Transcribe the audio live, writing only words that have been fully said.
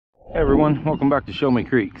Hey everyone, welcome back to Show Me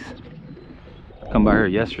Creeks. Come by here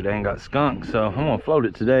yesterday and got skunked, so I'm gonna float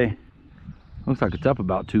it today. Looks like it's up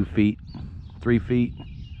about 2 feet, 3 feet.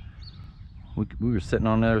 We were sitting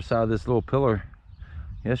on the other side of this little pillar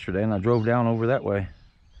yesterday, and I drove down over that way.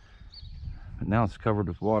 But now it's covered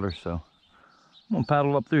with water, so I'm gonna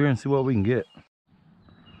paddle up through here and see what we can get. I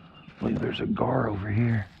believe there's a gar over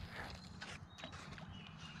here.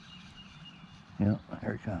 Yeah,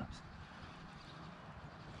 here he comes.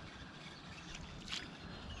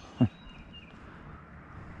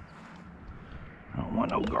 I don't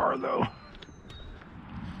want no gar though.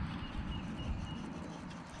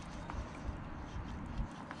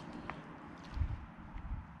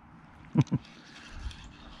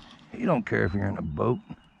 He don't care if you're in a boat.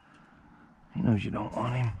 He knows you don't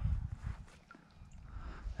want him.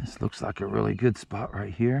 This looks like a really good spot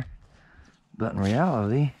right here. But in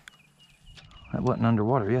reality, that wasn't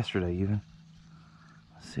underwater yesterday even.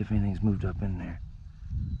 Let's see if anything's moved up in there.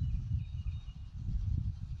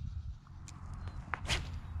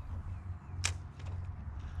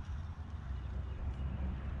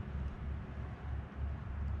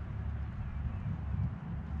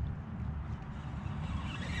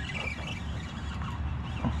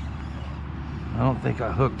 I don't think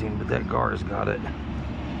I hooked him, but that gar's got it.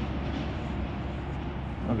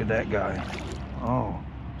 Look at that guy. Oh,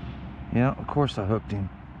 yeah, of course I hooked him.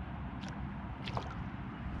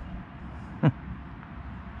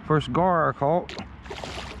 First gar I caught.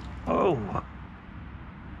 Oh.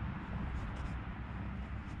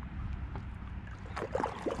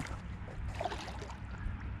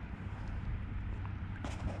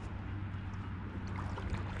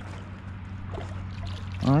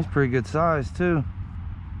 Oh, he's pretty good size too.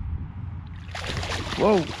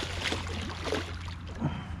 Whoa.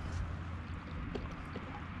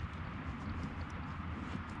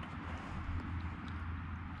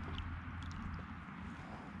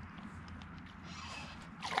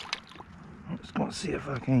 I'm just gonna see if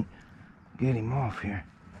I can't get him off here.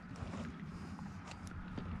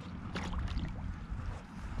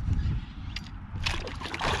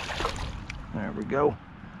 There we go.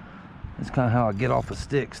 That's kind of how I get off the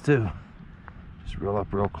sticks too. Just reel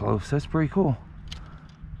up real close. That's pretty cool.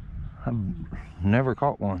 I've never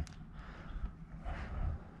caught one.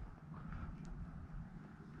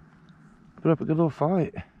 Put up a good little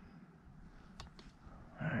fight.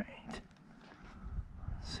 Alright.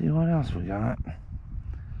 See what else we got.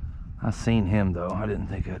 I seen him though. I didn't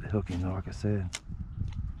think I'd hook him though, like I said.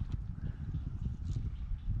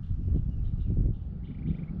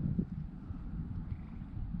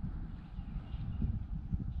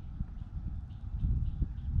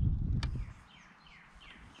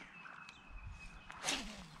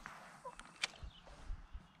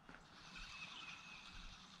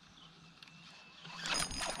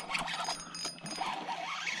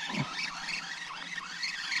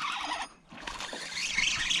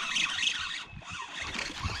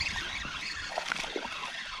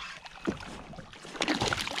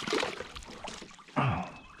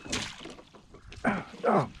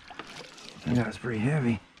 Oh, that guy's pretty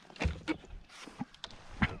heavy.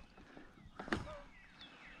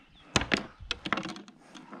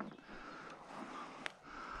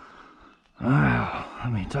 Wow, I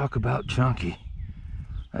mean, talk about chunky.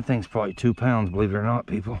 That thing's probably 2 pounds, believe it or not,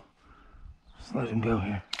 people. Just let him go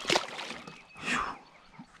here. Whew.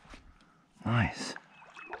 Nice.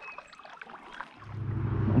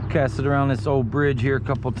 I'll cast it around this old bridge here a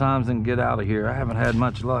couple times and get out of here. I haven't had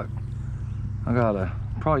much luck. I gotta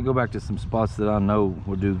probably go back to some spots that I know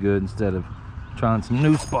will do good instead of trying some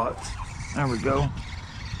new spots. There we go.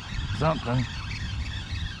 Something.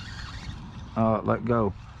 Oh, it let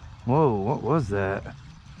go. Whoa, what was that?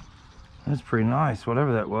 That's pretty nice,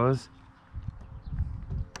 whatever that was.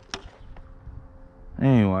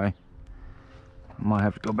 Anyway, I might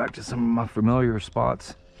have to go back to some of my familiar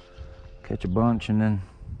spots, catch a bunch, and then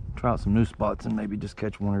try out some new spots and maybe just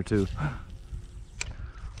catch 1 or 2.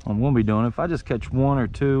 I'm gonna be doing, if I just catch 1 or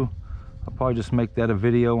 2, I'll probably just make that a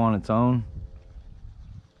video on its own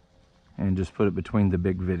and just put it between the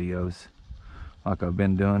big videos like I've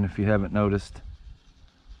been doing, if you haven't noticed.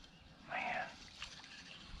 Man.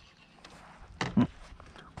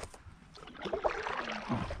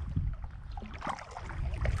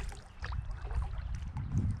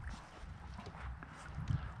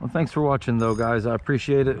 Well, thanks for watching though, guys. I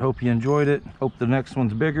appreciate it. Hope you enjoyed it. Hope the next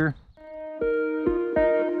one's bigger.